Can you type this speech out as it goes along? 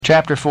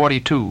Chapter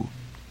 42.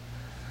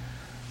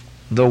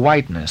 The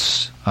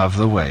Whiteness of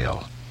the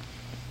Whale.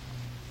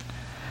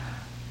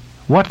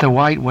 What the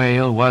white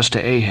whale was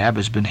to Ahab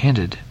has been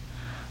hinted.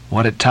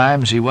 What at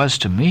times he was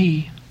to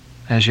me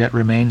as yet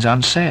remains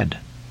unsaid.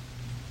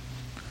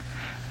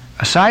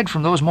 Aside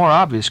from those more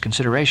obvious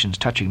considerations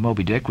touching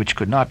Moby Dick, which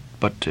could not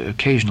but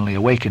occasionally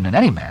awaken in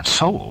any man's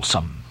soul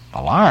some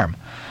alarm,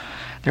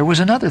 there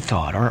was another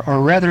thought,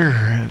 or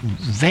rather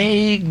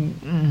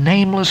vague,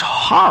 nameless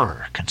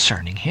horror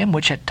concerning him,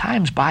 which at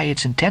times by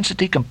its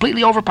intensity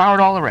completely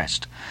overpowered all the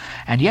rest.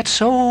 And yet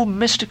so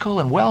mystical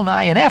and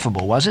well-nigh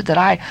ineffable was it that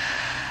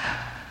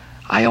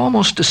I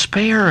almost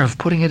despair of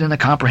putting it in a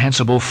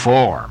comprehensible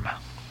form.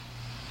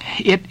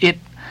 It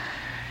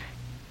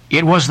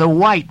was the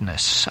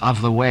whiteness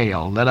of the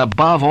whale that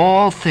above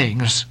all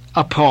things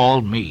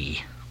appalled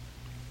me.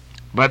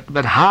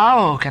 But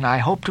how can I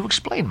hope to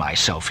explain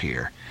myself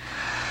here?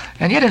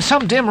 And yet in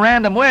some dim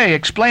random way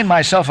explain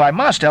myself I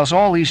must, else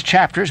all these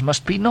chapters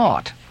must be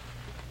naught.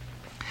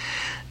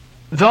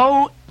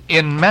 Though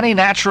in many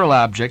natural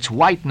objects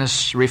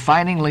whiteness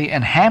refiningly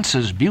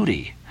enhances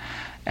beauty,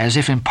 as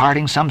if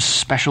imparting some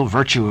special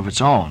virtue of its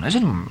own, as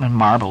in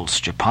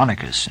marbles,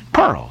 japonicas, and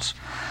pearls,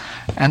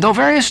 and though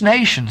various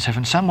nations have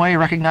in some way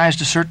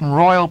recognized a certain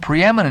royal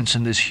preeminence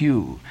in this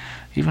hue,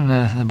 even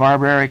the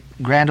barbaric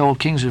grand old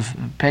kings of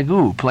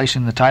Pegu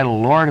placing the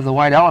title Lord of the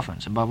White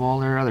Elephants above all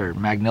their other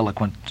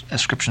magniloquent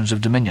ascriptions of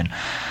dominion,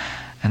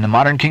 and the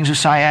modern kings of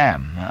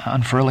Siam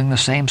unfurling the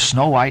same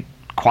snow-white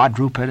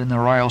quadruped in the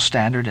royal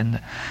standard,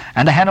 and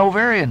the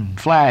Hanoverian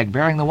flag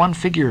bearing the one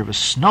figure of a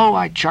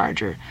snow-white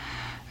charger,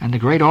 and the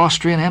great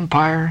Austrian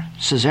Empire,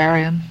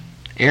 Caesarian,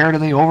 heir to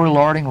the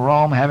overlording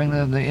Rome, having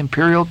the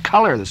imperial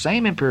color, the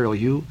same imperial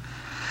hue.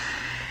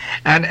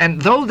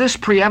 And though this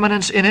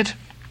preeminence in it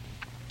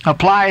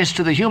applies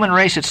to the human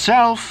race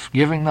itself,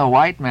 giving the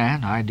white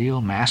man ideal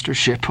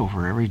mastership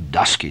over every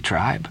dusky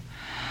tribe,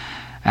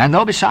 and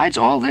though besides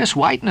all this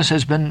whiteness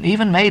has been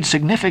even made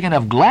significant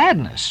of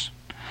gladness,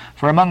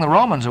 for among the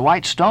Romans a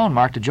white stone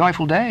marked a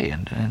joyful day,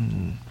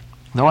 and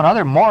though in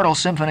other mortal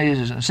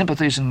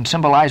sympathies and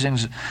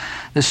symbolizings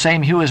this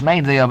same hue is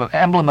made the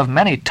emblem of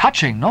many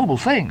touching, noble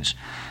things,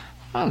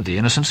 the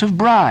innocence of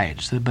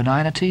brides, the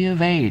benignity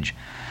of age,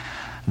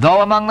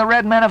 though among the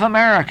red men of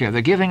America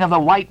the giving of the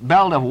white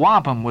belt of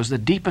wampum was the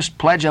deepest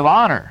pledge of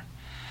honor,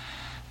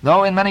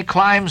 though in many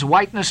climes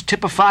whiteness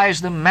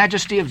typifies the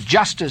majesty of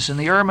justice and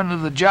the ermine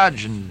of the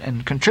judge,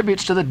 and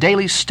contributes to the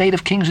daily state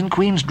of kings and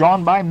queens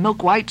drawn by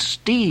milk-white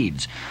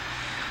steeds,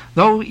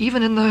 though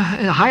even in the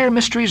higher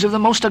mysteries of the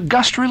most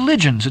august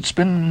religions it's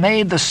been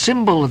made the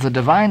symbol of the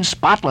divine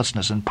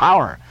spotlessness and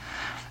power,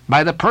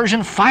 by the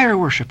Persian fire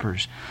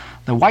worshippers,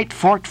 the white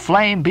forked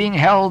flame being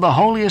held the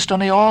holiest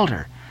on the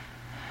altar,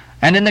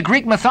 and in the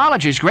Greek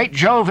mythologies, great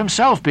Jove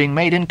himself being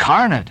made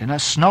incarnate in a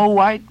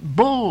snow-white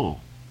bull.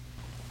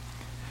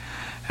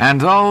 And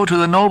though to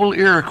the noble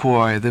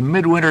Iroquois the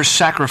midwinter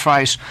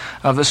sacrifice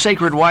of the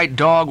sacred white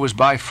dog was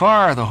by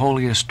far the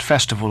holiest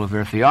festival of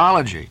their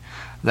theology,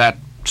 that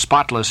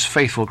spotless,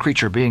 faithful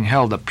creature being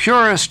held the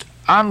purest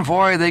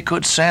envoy they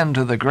could send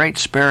to the Great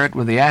Spirit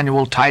with the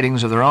annual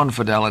tidings of their own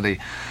fidelity,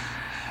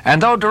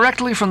 and though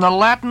directly from the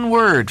Latin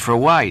word for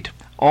white,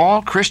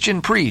 all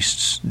Christian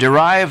priests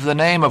derive the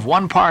name of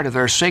one part of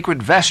their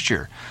sacred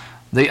vesture,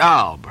 the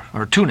alb,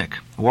 or tunic,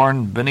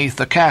 worn beneath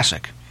the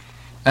cassock.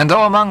 And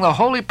though among the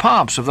holy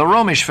pomps of the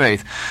Romish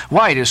faith,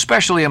 white is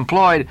specially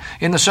employed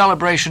in the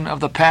celebration of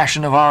the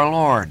Passion of our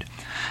Lord,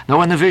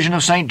 though in the vision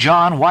of St.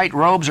 John white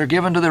robes are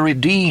given to the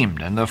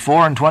redeemed, and the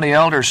 24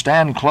 elders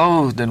stand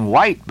clothed in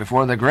white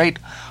before the great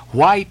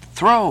white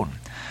throne,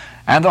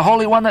 and the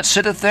Holy One that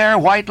sitteth there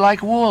white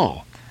like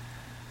wool,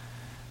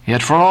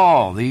 yet for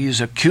all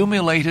these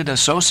accumulated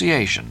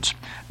associations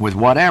with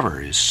whatever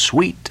is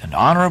sweet and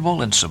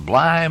honorable and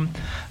sublime,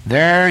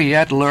 there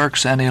yet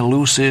lurks an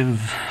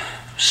elusive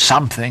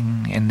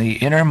something in the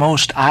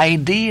innermost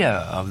idea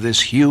of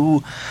this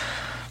hue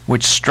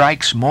which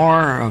strikes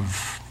more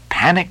of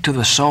panic to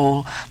the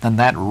soul than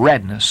that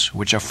redness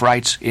which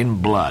affrights in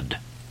blood.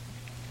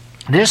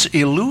 This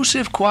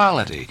elusive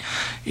quality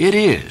it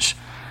is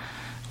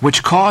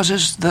which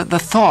causes the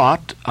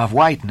thought of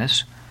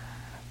whiteness,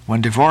 when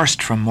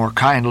divorced from more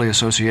kindly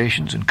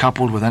associations and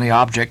coupled with any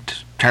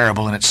object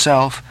terrible in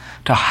itself,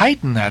 to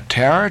heighten that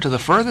terror to the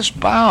furthest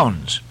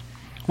bounds.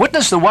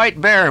 Witness the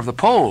white bear of the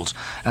poles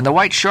and the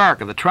white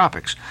shark of the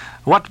tropics.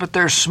 What but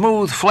their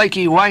smooth,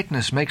 flaky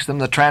whiteness makes them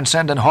the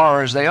transcendent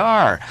horrors they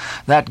are?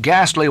 That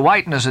ghastly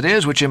whiteness it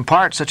is which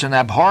imparts such an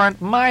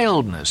abhorrent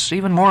mildness,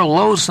 even more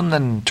loathsome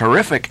than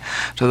terrific,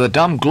 to the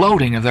dumb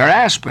gloating of their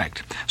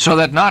aspect, so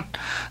that not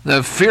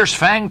the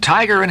fierce-fanged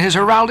tiger in his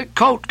heraldic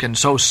coat can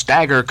so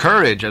stagger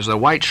courage as the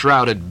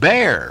white-shrouded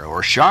bear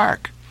or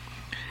shark.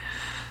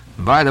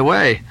 By the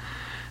way,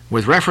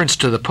 with reference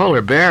to the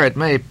polar bear, it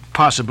may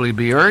possibly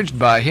be urged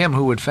by him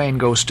who would fain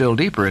go still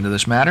deeper into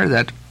this matter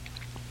that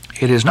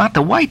it is not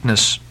the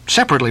whiteness,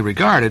 separately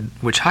regarded,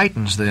 which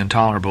heightens the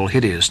intolerable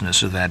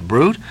hideousness of that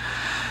brute,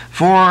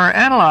 for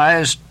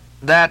analyzed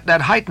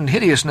that heightened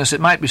hideousness,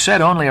 it might be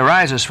said, only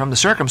arises from the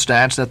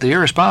circumstance that the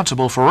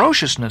irresponsible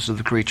ferociousness of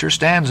the creature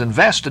stands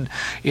invested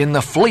in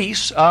the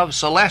fleece of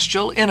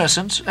celestial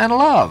innocence and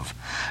love.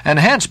 And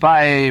hence,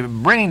 by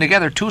bringing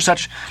together two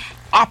such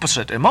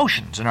opposite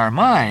emotions in our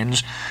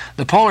minds,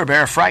 the polar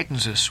bear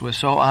frightens us with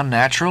so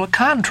unnatural a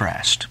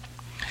contrast.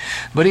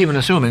 But even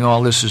assuming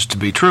all this is to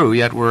be true,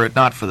 yet were it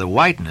not for the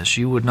whiteness,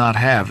 you would not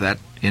have that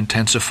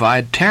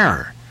intensified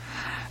terror.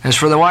 As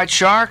for the white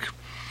shark,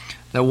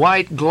 the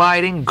white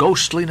gliding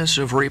ghostliness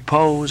of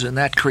repose in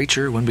that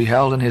creature when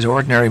beheld in his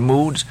ordinary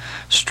moods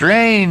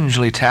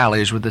strangely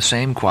tallies with the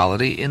same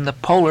quality in the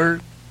polar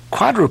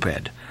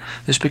quadruped.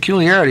 This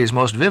peculiarity is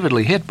most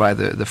vividly hit by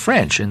the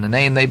French in the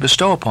name they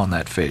bestow upon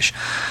that fish.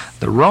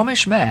 The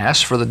Romish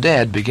Mass for the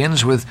dead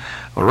begins with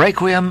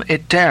Requiem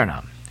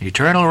Aeternam,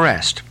 eternal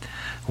rest,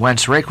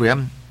 whence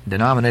Requiem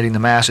denominating the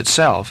Mass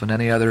itself and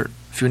any other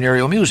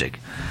funereal music.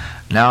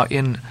 Now,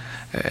 in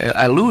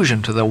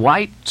allusion to the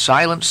white,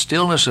 silent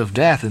stillness of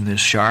death in this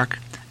shark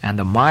and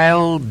the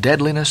mild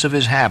deadliness of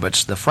his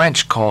habits, the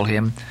French call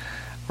him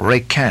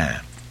requin.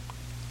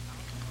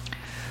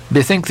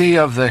 Bethink thee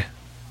of the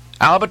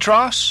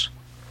albatross?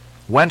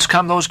 Whence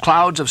come those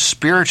clouds of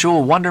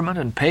spiritual wonderment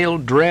and pale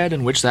dread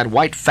in which that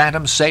white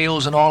phantom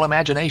sails in all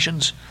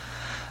imaginations?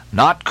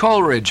 Not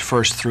Coleridge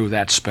first threw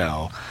that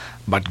spell,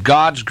 but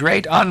God's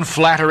great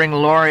unflattering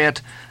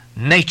laureate,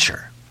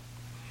 Nature.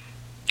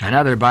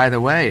 Another, by the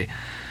way,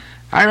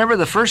 I remember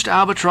the first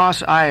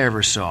albatross I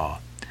ever saw.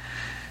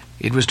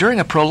 It was during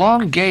a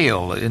prolonged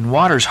gale in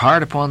waters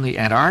hard upon the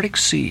Antarctic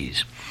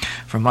seas.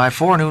 From my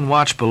forenoon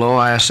watch below,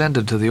 I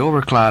ascended to the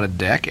overclouded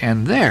deck,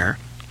 and there,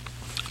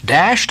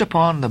 dashed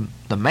upon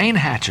the main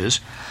hatches,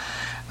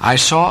 I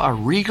saw a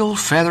regal,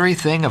 feathery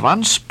thing of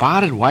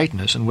unspotted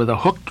whiteness and with a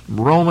hooked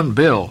Roman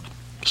bill.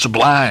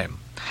 Sublime.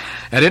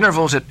 At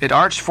intervals it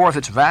arched forth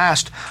its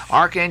vast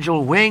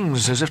archangel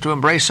wings as if to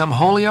embrace some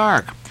holy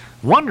ark.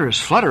 Wondrous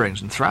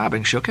flutterings and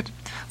throbbing shook it.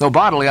 Though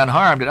bodily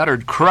unharmed, it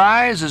uttered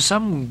cries as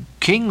some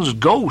king's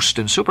ghost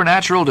in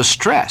supernatural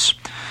distress.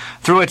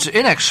 Through its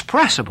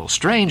inexpressible,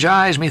 strange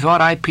eyes, methought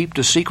I peeped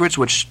to secrets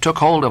which took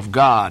hold of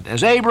God.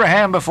 As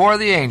Abraham before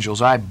the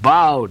angels, I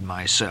bowed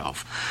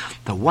myself.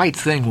 The white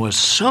thing was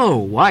so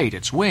white,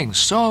 its wings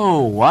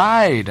so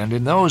wide, and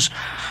in those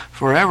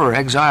forever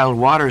exiled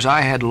waters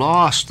I had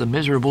lost the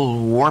miserable,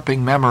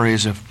 warping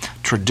memories of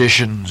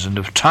traditions and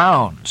of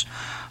towns.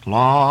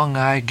 Long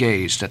I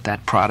gazed at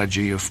that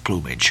prodigy of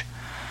plumage.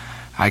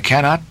 I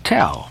cannot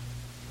tell,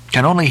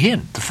 can only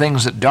hint the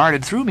things that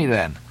darted through me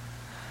then.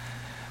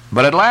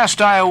 But at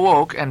last I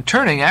awoke, and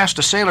turning asked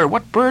a sailor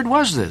what bird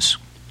was this.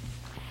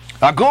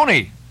 "A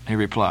goonie," he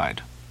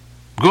replied.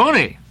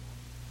 "Goonie?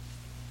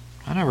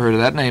 I never heard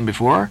of that name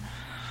before.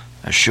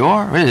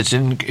 Ashore? Is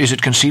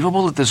it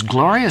conceivable that this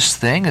glorious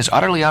thing is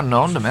utterly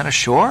unknown to men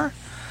ashore?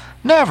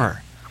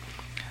 Never.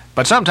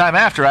 But some time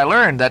after I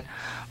learned that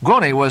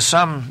goonie was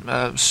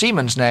some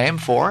seaman's name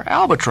for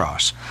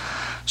albatross,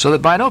 so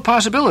that by no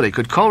possibility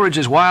could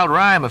Coleridge's wild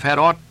rhyme have had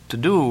aught to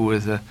do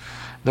with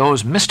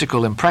those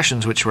mystical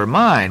impressions which were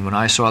mine when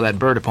I saw that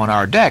bird upon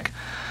our deck,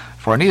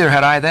 for neither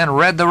had I then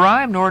read the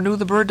rhyme nor knew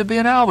the bird to be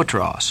an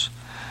albatross.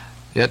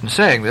 Yet in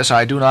saying this,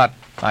 I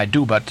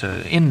do but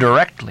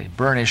indirectly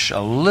burnish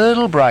a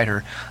little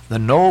brighter the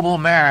noble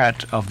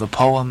merit of the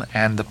poem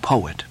and the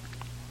poet.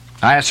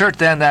 I assert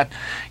then that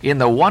in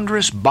the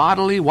wondrous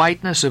bodily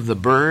whiteness of the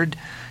bird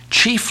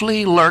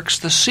chiefly lurks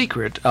the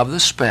secret of the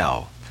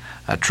spell,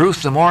 a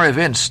truth the more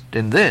evinced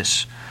in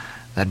this,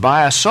 that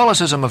by a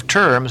solecism of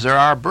terms there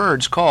are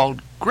birds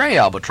called gray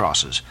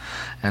albatrosses,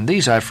 and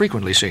these I've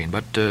frequently seen,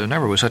 but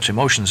never with such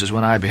emotions as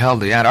when I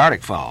beheld the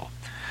Antarctic fowl.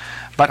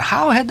 But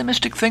how had the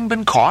mystic thing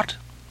been caught?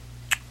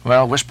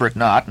 Well, whisper it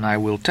not, and I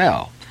will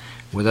tell.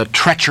 With a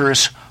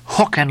treacherous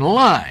hook and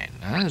line,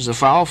 as the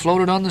fowl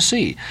floated on the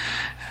sea.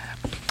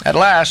 At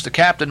last the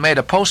captain made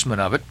a postman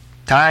of it,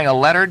 tying a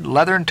lettered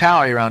leathern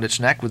tally around its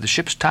neck with the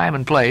ship's time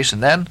and place,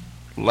 and then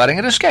letting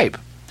it escape.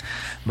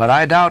 But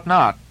I doubt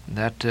not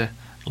that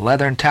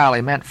leathern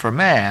tally meant for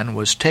man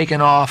was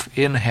taken off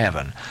in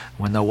heaven,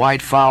 when the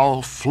white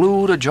fowl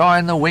flew to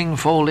join the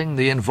wing-folding,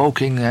 the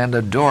invoking and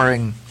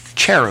adoring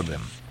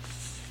cherubim.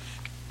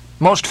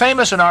 Most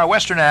famous in our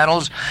Western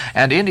annals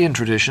and Indian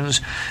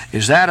traditions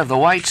is that of the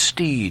white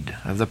steed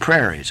of the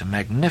prairies, a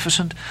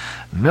magnificent,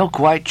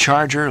 milk-white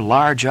charger,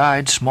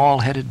 large-eyed,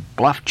 small-headed,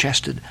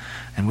 bluff-chested,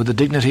 and with the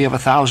dignity of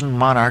 1,000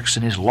 monarchs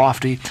in his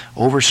lofty,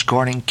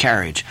 over-scorning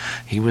carriage.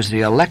 He was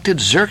the elected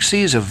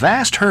Xerxes of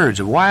vast herds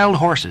of wild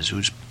horses,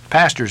 whose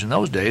pastures in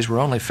those days were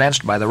only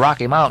fenced by the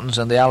Rocky Mountains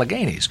and the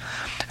Alleghanies.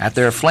 At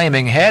their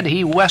flaming head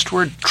he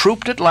westward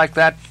trooped it like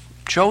that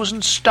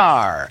chosen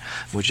star,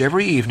 which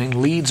every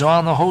evening leads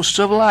on the hosts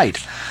of light.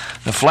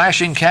 The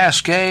flashing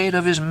cascade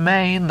of his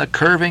mane, the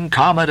curving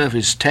comet of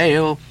his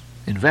tail,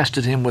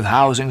 invested him with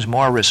housings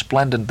more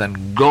resplendent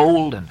than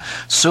gold and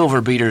silver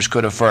beaters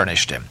could have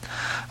furnished him.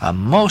 A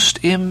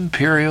most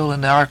imperial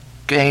and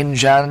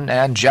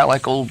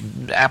angelical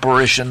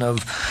apparition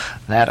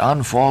of that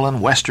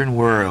unfallen western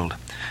world,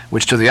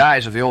 which to the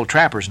eyes of the old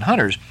trappers and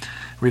hunters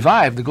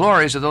revived the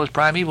glories of those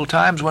primeval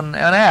times when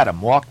an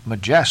Adam walked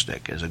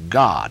majestic as a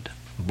god,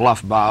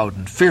 bluff-bowed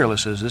and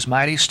fearless as this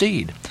mighty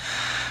steed.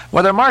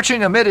 Whether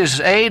marching amid his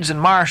aides and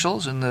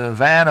marshals in the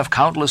van of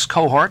countless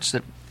cohorts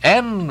that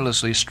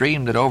endlessly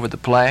streamed it over the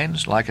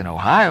plains like in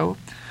Ohio,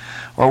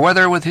 or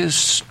whether with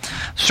his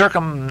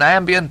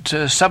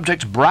circumambient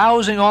subjects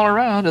browsing all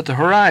around at the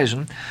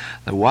horizon,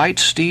 the white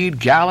steed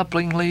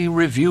gallopingly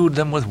reviewed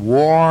them with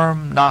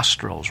warm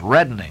nostrils,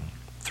 reddening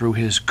through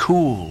his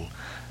cool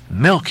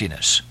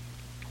milkiness.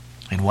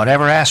 In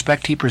whatever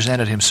aspect he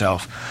presented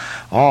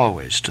himself,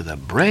 always to the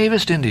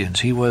bravest Indians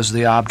he was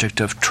the object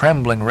of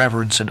trembling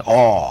reverence and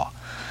awe.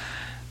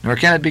 Nor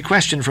can it be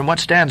questioned from what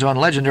stands on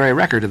legendary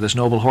record of this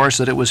noble horse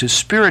that it was his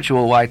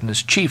spiritual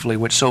whiteness chiefly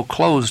which so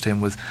clothed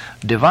him with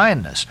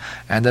divineness,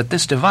 and that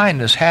this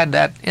divineness had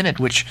that in it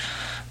which,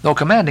 though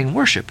commanding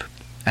worship,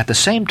 at the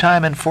same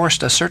time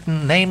enforced a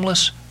certain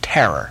nameless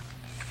terror.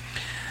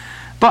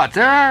 But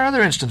there are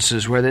other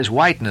instances where this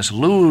whiteness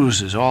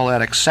loses all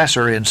that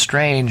accessory and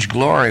strange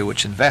glory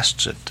which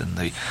invests it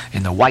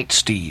in the white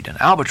steed and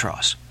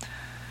albatross.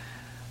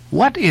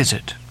 What is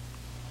it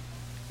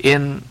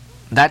in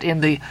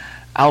the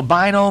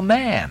albino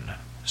man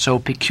so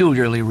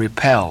peculiarly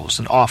repels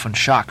and often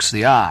shocks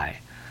the eye,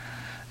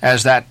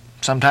 as that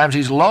sometimes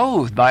he's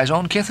loathed by his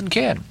own kith and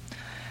kin?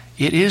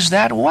 It is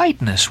that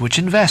whiteness which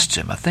invests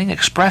him, a thing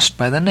expressed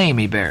by the name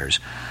he bears.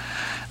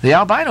 The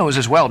albino is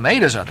as well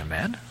made as other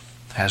men,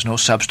 has no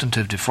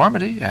substantive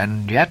deformity,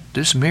 and yet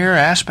this mere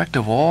aspect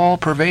of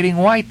all-pervading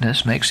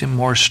whiteness makes him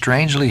more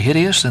strangely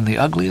hideous than the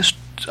ugliest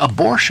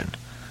abortion.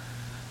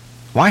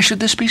 Why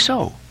should this be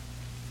so?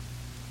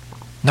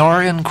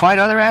 Nor in quite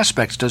other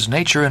aspects does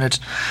nature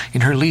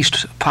in her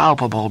least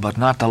palpable but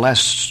not the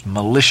less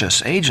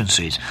malicious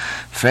agencies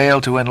fail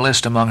to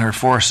enlist among her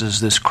forces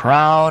this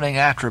crowning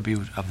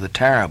attribute of the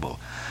terrible.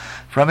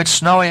 From its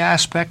snowy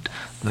aspect,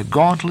 the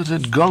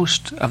gauntleted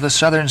ghost of the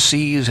southern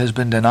seas has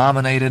been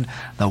denominated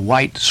the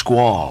white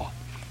squall.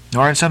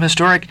 Nor in some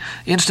historic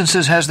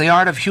instances has the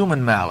art of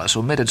human malice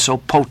omitted so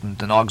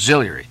potent an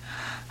auxiliary.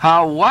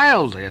 How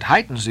wildly it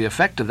heightens the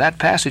effect of that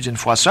passage in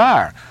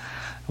Froissart,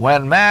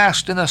 when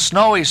masked in the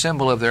snowy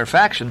symbol of their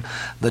faction,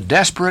 the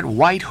desperate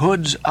White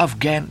Hoods of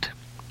Ghent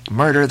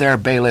murder their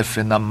bailiff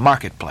in the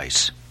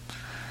marketplace.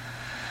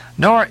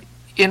 Nor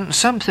in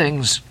some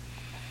things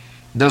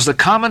does the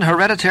common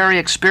hereditary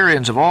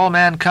experience of all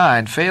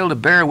mankind fail to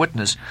bear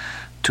witness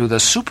to the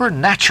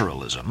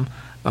supernaturalism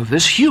of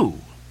this hue.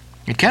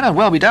 It cannot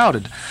well be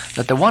doubted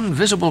that the one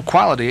visible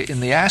quality in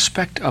the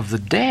aspect of the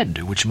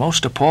dead which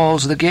most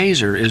appalls the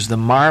gazer is the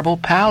marble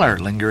pallor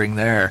lingering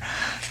there,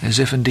 as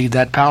if indeed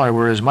that pallor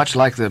were as much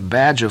like the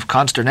badge of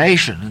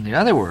consternation in the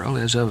other world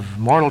as of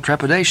mortal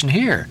trepidation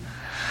here.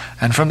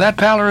 And from that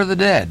pallor of the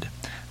dead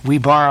we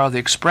borrow the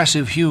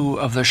expressive hue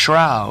of the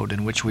shroud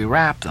in which we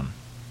wrap them.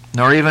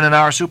 Nor even in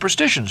our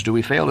superstitions do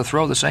we fail to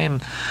throw the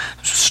same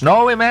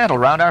snowy mantle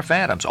round our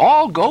phantoms,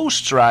 all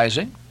ghosts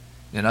rising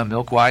in a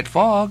milk-white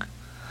fog.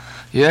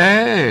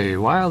 Yea,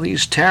 while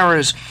these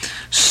terrors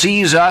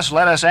seize us,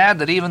 let us add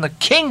that even the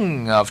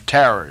king of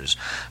terrors,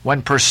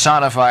 when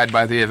personified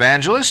by the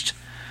evangelist,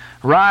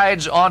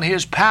 rides on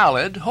his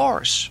pallid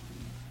horse.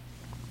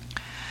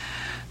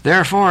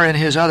 Therefore, in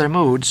his other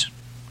moods,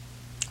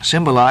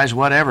 symbolize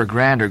whatever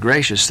grand or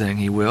gracious thing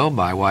he will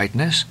by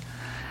whiteness,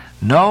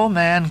 no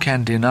man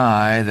can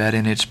deny that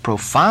in its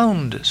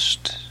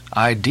profoundest,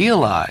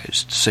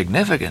 idealized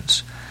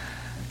significance,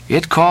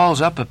 it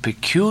calls up a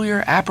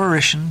peculiar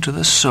apparition to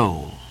the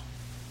soul.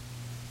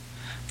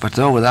 But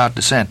though without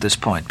dissent this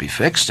point be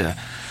fixed,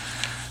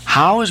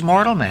 how is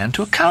mortal man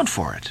to account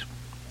for it?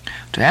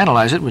 To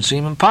analyze it would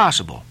seem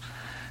impossible.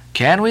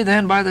 Can we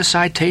then, by the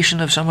citation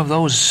of some of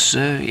those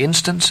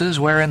instances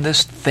wherein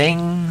this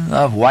thing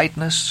of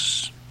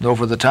whiteness, though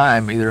for the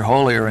time either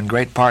wholly or in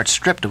great part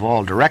stripped of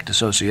all direct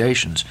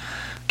associations,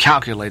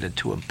 calculated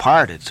to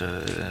impart it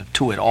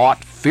to it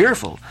aught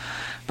fearful,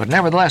 but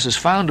nevertheless is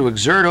found to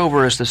exert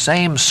over us the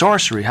same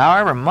sorcery,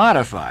 however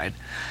modified,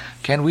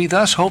 can we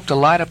thus hope to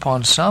light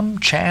upon some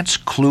chance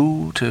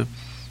clue to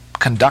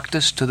conduct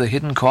us to the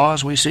hidden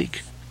cause we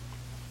seek?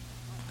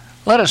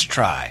 Let us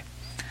try.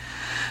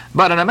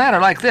 But in a matter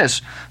like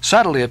this,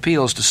 subtlety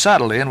appeals to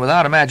subtlety, and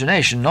without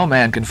imagination no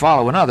man can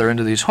follow another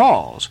into these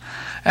halls.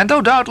 And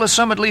though doubtless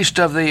some at least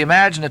of the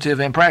imaginative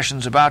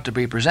impressions about to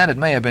be presented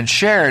may have been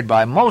shared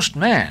by most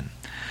men,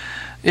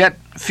 yet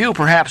few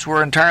perhaps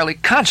were entirely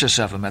conscious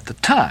of them at the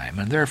time,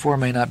 and therefore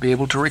may not be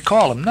able to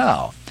recall them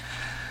now.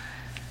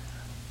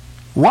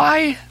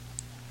 Why,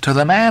 to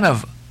the man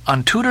of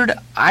untutored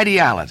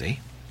ideality,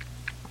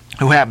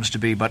 who happens to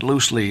be but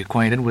loosely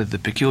acquainted with the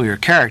peculiar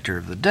character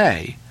of the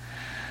day,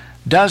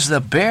 does the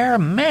bare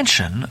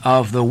mention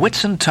of the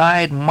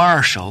Whitsuntide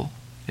Marshal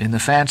in the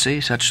fancy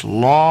such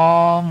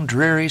long,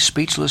 dreary,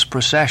 speechless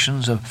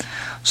processions of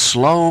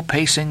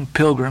slow-pacing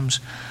pilgrims,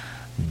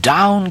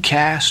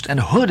 downcast and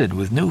hooded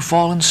with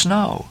new-fallen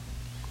snow?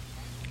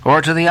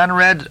 Or to the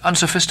unread,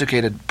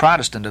 unsophisticated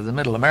Protestant of the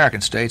Middle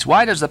American states,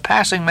 why does the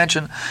passing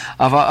mention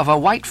of a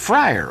white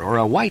friar or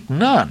a white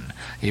nun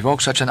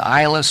evoke such an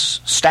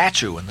eyeless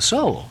statue in the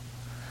soul?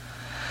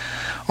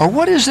 Or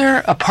what is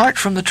there, apart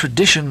from the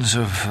traditions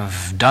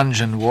of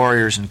dungeon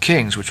warriors and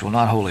kings, which will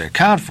not wholly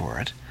account for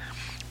it,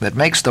 that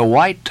makes the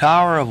White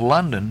Tower of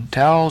London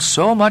tell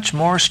so much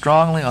more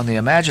strongly on the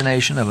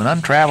imagination of an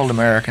untraveled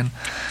American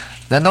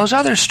than those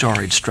other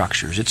storied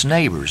structures, its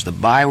neighbors, the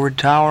Byward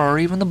Tower or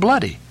even the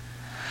Bloody?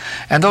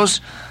 And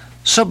those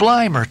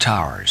sublimer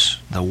towers,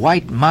 the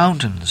White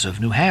Mountains of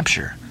New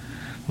Hampshire,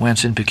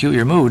 whence in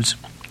peculiar moods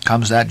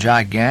comes that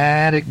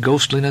gigantic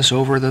ghostliness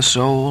over the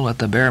soul at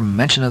the bare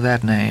mention of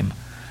that name,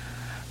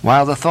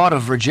 while the thought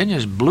of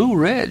Virginia's Blue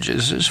Ridge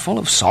is full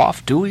of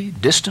soft, dewy,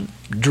 distant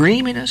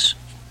dreaminess?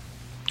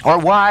 Or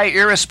why,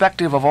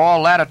 irrespective of all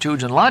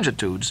latitudes and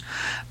longitudes,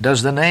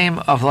 does the name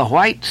of the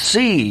White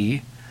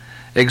Sea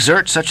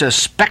exert such a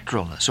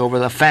spectralness over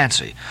the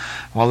fancy,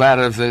 while that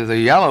of the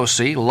Yellow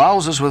Sea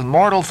lulls us with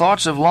mortal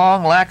thoughts of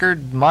long,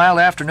 lacquered, mild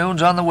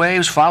afternoons on the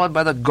waves, followed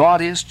by the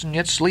gaudiest and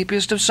yet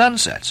sleepiest of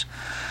sunsets?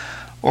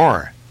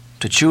 Or,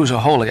 to choose a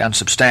wholly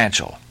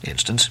unsubstantial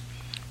instance,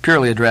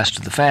 purely addressed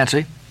to the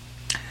fancy,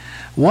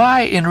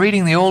 why, in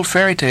reading the old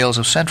fairy tales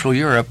of Central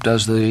Europe,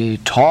 does the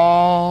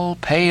tall,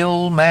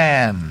 pale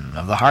man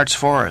of the Hartz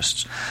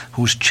forests,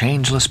 whose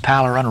changeless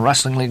pallor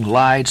unrustlingly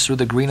glides through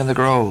the green of the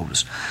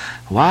groves,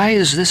 why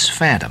is this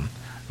phantom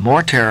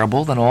more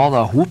terrible than all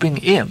the whooping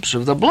imps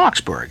of the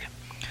Blocksberg?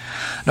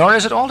 Nor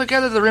is it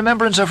altogether the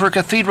remembrance of her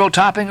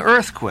cathedral-topping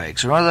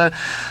earthquakes, nor the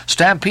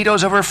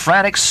stampedos of her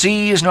frantic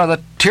seas, nor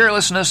the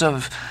tearlessness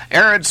of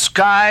arid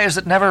skies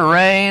that never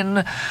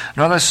rain,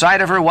 nor the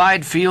sight of her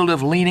wide field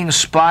of leaning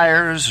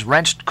spires,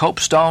 wrenched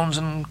copestones,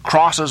 and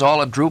crosses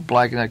all adroop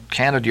like the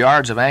canted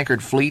yards of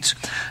anchored fleets,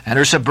 and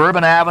her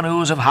suburban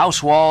avenues of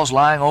house walls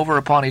lying over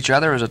upon each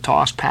other as a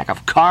tossed pack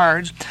of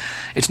cards.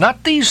 It's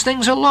not these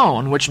things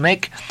alone which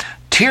make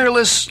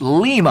tearless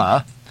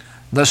Lima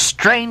the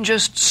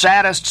strangest,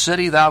 saddest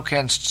city thou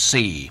canst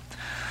see.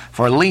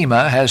 For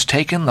Lima has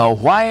taken the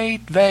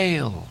white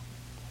veil,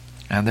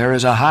 and there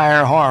is a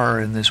higher horror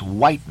in this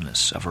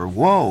whiteness of her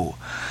woe.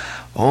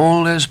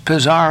 Old as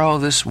Pizarro,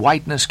 this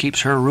whiteness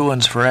keeps her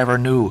ruins forever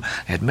new,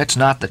 admits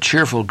not the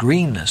cheerful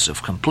greenness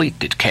of complete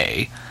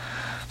decay,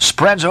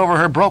 spreads over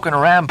her broken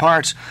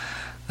ramparts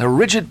the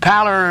rigid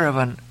pallor of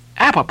an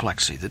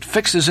apoplexy that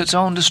fixes its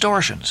own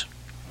distortions.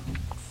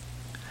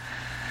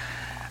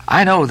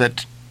 I know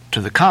that to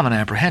the common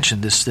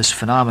apprehension, this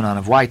phenomenon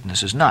of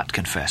whiteness is not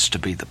confessed to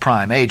be the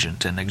prime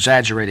agent in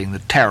exaggerating the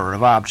terror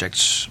of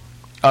objects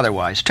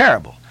otherwise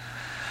terrible.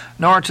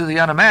 Nor to the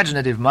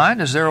unimaginative mind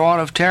is there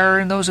aught of terror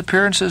in those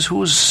appearances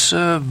whose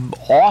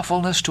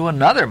awfulness to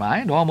another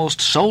mind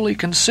almost solely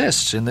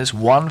consists in this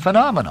one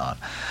phenomenon,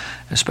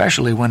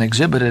 especially when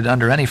exhibited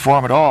under any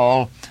form at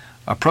all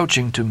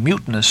approaching to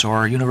muteness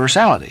or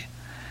universality.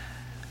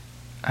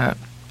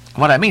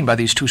 What I mean by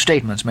these two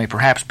statements may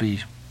perhaps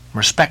be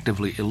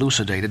respectively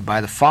elucidated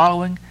by the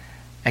following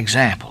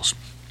examples.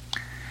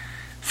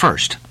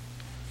 First,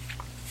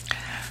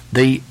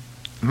 the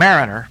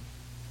mariner,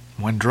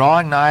 when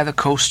drawing nigh the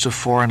coasts of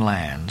foreign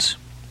lands,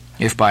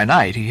 if by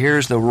night he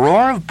hears the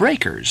roar of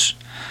breakers,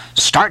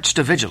 starts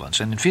to vigilance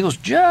and feels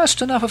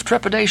just enough of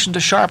trepidation to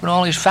sharpen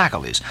all his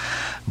faculties.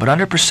 But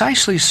under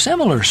precisely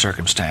similar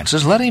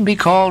circumstances, let him be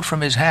called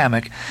from his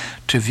hammock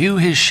to view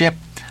his ship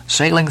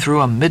sailing through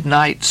a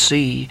midnight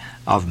sea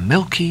of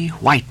milky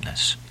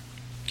whiteness,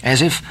 as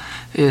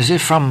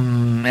if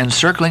from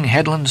encircling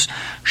headlands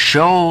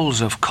shoals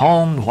of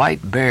combed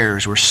white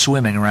bears were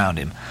swimming around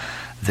him.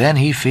 Then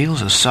he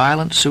feels a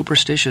silent,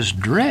 superstitious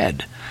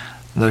dread.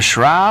 The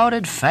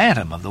shrouded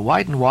phantom of the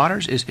whitened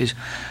waters is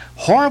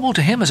horrible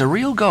to him as a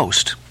real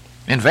ghost.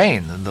 In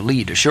vain the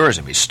lead assures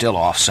him he's still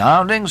off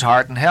soundings,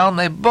 heart and helm,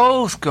 they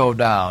both go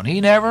down.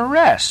 He never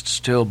rests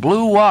till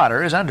blue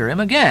water is under him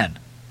again.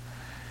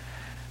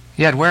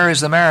 Yet where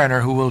is the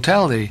mariner who will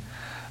tell thee,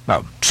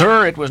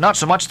 "Sir, it was not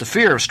so much the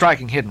fear of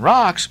striking hidden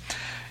rocks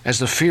as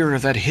the fear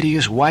of that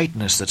hideous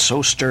whiteness that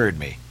so stirred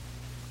me"?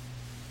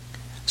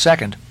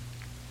 Second,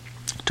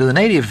 to the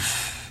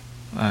native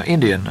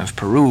Indian of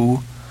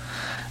Peru,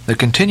 the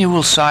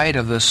continual sight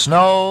of the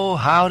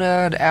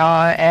snow-hounded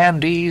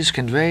Andes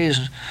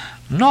conveys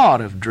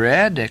naught of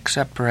dread,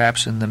 except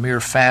perhaps in the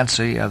mere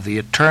fancy of the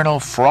eternal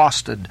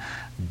frosted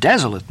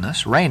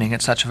desolateness reigning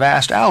at such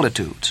vast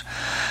altitudes,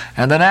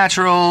 and the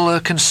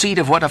natural conceit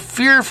of what a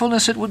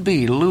fearfulness it would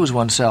be to lose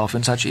oneself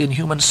in such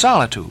inhuman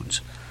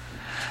solitudes.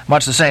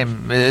 Much the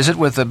same is it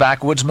with the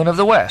backwoodsman of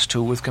the West,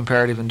 who with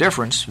comparative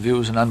indifference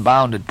views an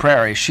unbounded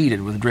prairie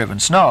sheeted with driven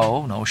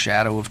snow, no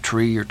shadow of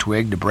tree or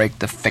twig to break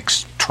the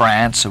fixed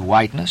trance of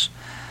whiteness.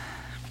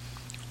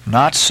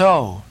 Not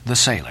so the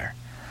sailor,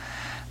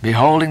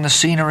 beholding the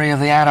scenery of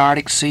the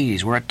Antarctic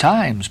seas, where at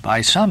times,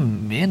 by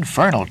some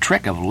infernal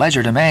trick of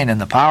legerdemain and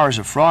the powers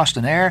of frost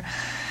and air,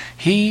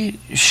 he,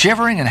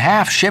 shivering and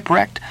half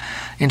shipwrecked,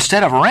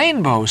 instead of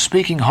rainbows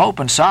speaking hope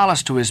and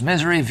solace to his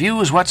misery,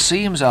 views what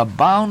seems a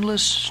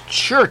boundless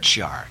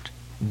churchyard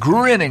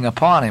grinning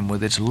upon him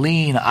with its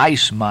lean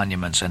ice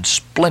monuments and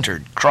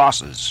splintered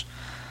crosses.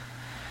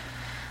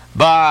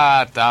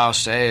 But, thou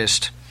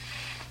sayest,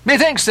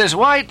 methinks this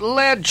white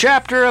lead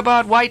chapter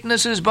about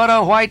whiteness is but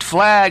a white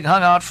flag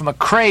hung out from a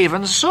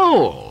craven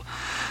soul.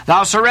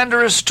 Thou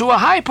surrenderest to a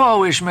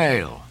hypo,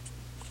 Ishmael.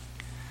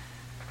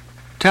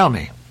 Tell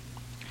me,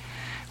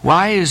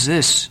 why is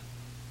this?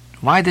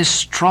 Why this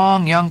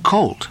strong young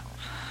colt,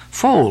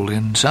 foaled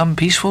in some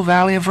peaceful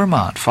valley of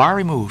Vermont, far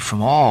removed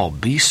from all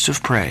beasts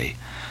of prey?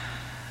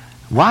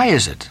 Why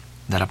is it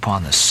that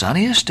upon the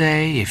sunniest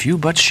day, if you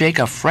but shake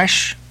a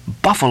fresh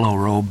buffalo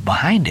robe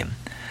behind him,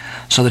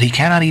 so that he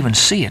cannot even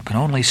see it, but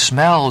only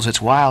smells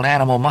its wild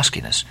animal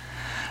muskiness,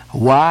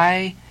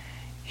 why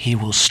he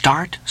will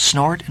start,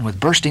 snort, and with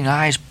bursting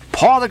eyes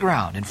paw the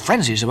ground in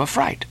frenzies of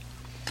affright?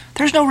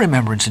 There's no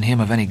remembrance in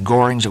him of any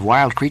gorings of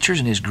wild creatures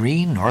in his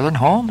green northern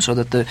home, so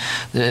that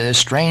the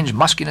strange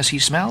muskiness he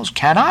smells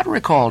cannot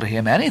recall to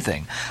him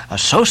anything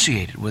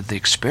associated with the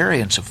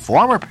experience of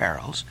former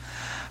perils.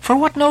 For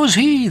what knows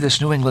he,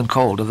 this New England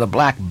colt, of the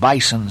black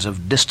bisons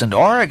of distant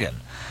Oregon?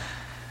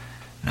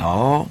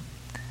 No,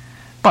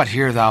 but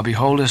here thou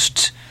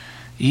beholdest,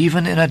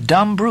 even in a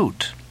dumb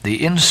brute,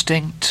 the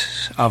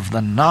instinct of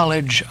the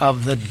knowledge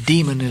of the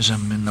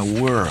demonism in the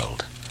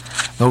world.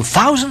 Though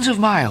thousands of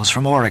miles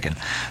from Oregon,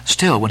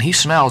 still, when he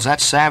smells that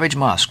savage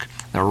musk,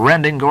 the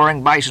rending,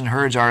 goring bison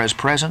herds are as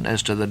present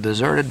as to the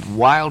deserted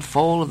wild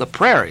foal of the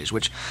prairies,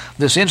 which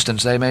this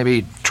instant they may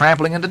be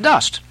trampling into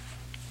dust.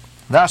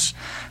 Thus,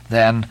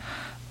 then,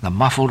 the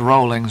muffled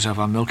rollings of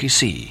a milky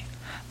sea,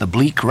 the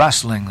bleak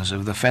rustlings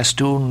of the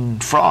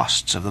festooned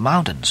frosts of the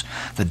mountains,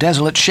 the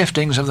desolate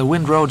shiftings of the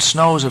windrowed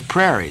snows of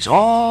prairies,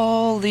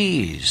 all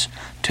these,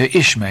 to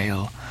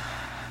Ishmael,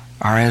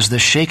 are as the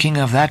shaking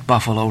of that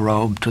buffalo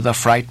robe to the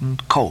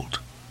frightened colt.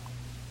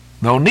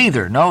 Though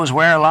neither knows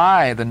where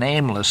lie the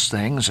nameless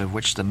things of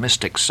which the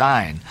mystic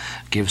sign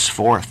gives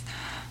forth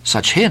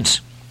such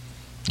hints,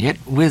 yet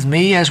with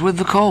me as with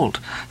the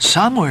colt,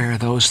 somewhere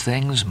those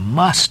things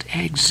must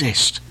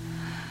exist.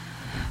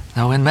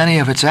 Though in many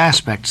of its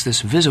aspects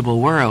this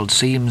visible world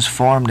seems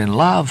formed in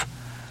love,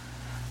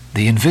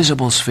 the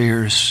invisible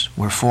spheres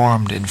were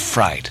formed in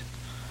fright.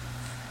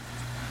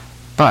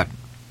 But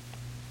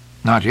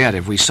not yet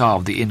have we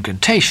solved the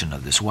incantation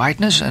of this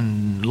whiteness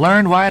and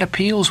learned why it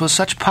appeals with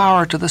such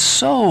power to the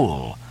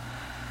soul.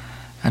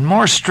 And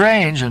more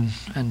strange and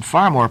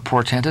far more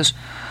portentous,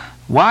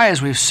 why,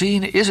 as we've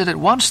seen, is it at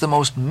once the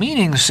most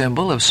meaning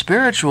symbol of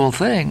spiritual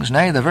things,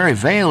 nay, the very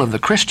veil of the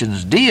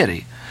Christian's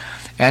deity,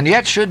 and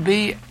yet should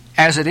be,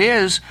 as it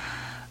is,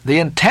 the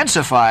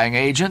intensifying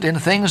agent in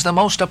things the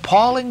most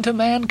appalling to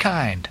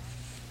mankind?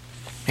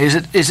 Is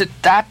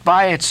it that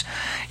by its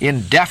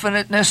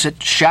indefiniteness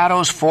it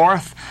shadows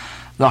forth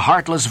the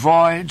heartless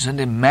voids and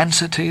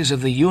immensities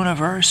of the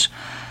universe,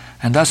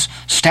 and thus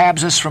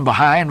stabs us from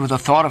behind with the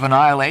thought of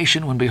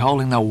annihilation when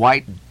beholding the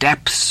white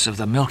depths of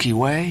the Milky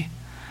Way?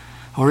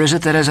 Or is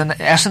it that as an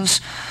essence,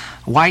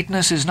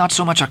 whiteness is not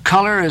so much a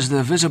color as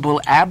the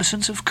visible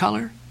absence of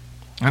color,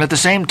 and at the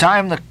same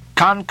time the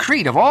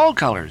concrete of all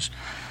colors?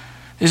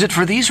 Is it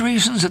for these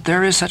reasons that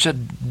there is such a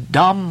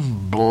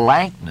dumb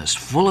blankness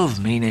full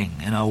of meaning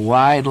in a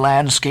wide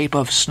landscape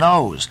of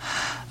snows,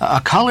 a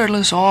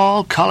colorless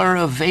all-color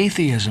of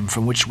atheism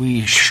from which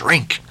we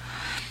shrink?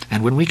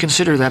 And when we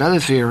consider that other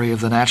theory of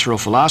the natural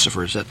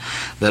philosophers,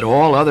 that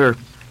all other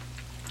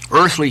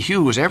earthly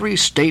hues, every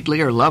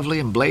stately or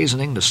lovely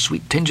emblazoning the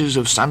sweet tinges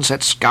of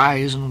sunset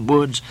skies and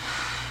woods,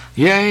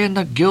 yea, and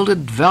the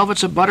gilded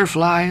velvets of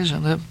butterflies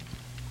and the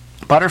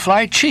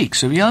butterfly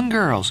cheeks of young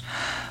girls,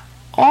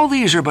 all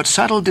these are but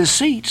subtle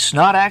deceits,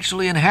 not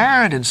actually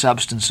inherent in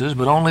substances,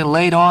 but only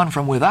laid on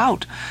from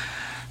without,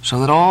 so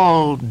that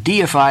all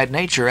deified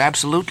nature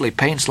absolutely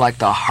paints like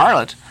the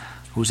harlot,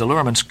 whose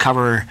allurements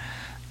cover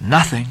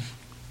nothing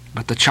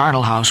but the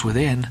charnel house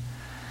within.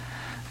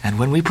 And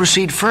when we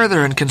proceed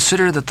further and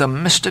consider that the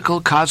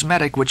mystical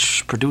cosmetic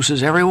which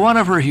produces every one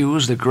of her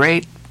hues, the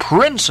great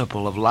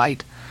principle of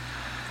light,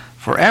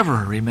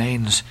 forever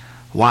remains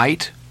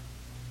white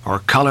or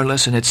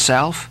colorless in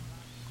itself,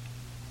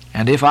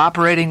 and if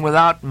operating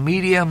without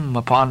medium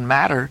upon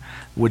matter,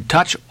 would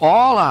touch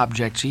all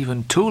objects,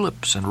 even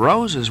tulips and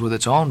roses, with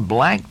its own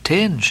blank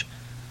tinge.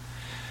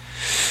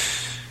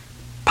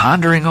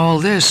 Pondering all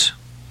this,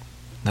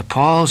 the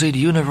palsied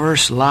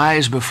universe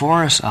lies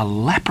before us a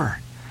leper,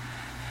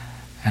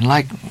 and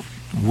like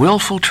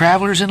willful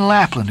travelers in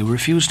Lapland who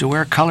refuse to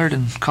wear colored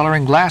and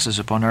coloring glasses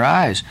upon their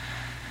eyes,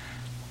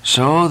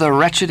 so the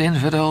wretched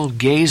infidel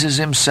gazes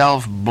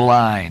himself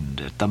blind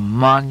at the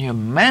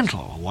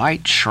monumental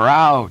white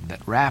shroud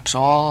that wraps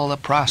all the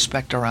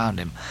prospect around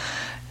him.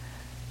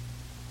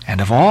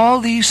 And of all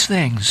these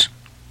things,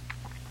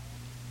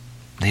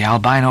 the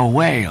albino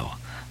whale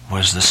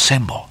was the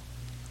symbol.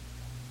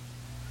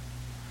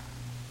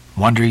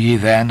 Wonder ye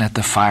then at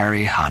the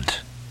fiery hunt.